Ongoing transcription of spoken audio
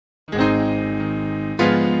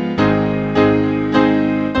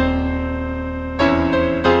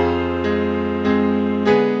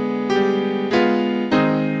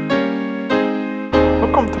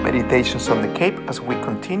Meditations on the Cape as we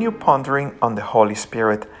continue pondering on the Holy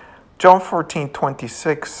Spirit. John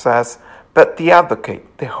 14:26 says, "But the Advocate,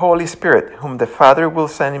 the Holy Spirit, whom the Father will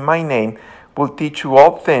send in my name, will teach you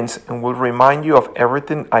all things and will remind you of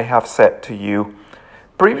everything I have said to you."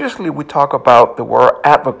 Previously, we talked about the word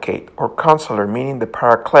advocate or counselor, meaning the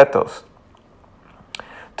Parakletos.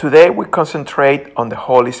 Today, we concentrate on the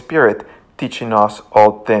Holy Spirit teaching us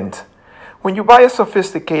all things. When you buy a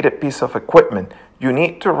sophisticated piece of equipment, you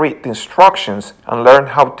need to read the instructions and learn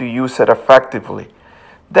how to use it effectively.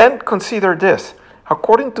 Then consider this.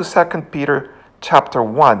 According to 2 Peter chapter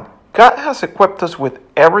 1, God has equipped us with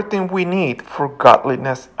everything we need for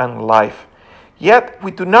godliness and life. Yet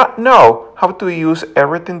we do not know how to use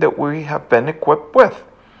everything that we have been equipped with.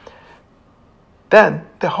 Then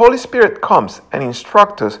the Holy Spirit comes and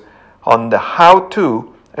instructs us on the how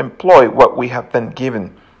to employ what we have been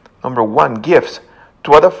given. Number 1, gifts,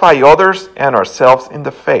 to edify others and ourselves in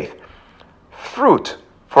the faith. Fruit,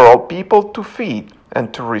 for all people to feed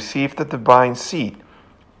and to receive the divine seed.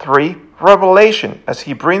 3, revelation, as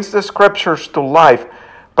he brings the scriptures to life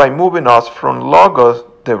by moving us from logos,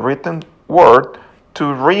 the written word, to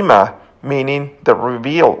rhema, meaning the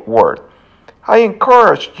revealed word. I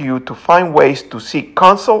encourage you to find ways to seek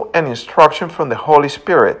counsel and instruction from the Holy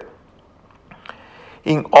Spirit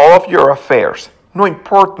in all of your affairs, no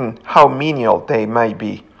important how menial they may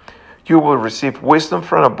be. You will receive wisdom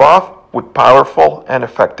from above with powerful and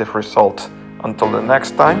effective results. Until the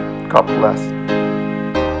next time, God bless.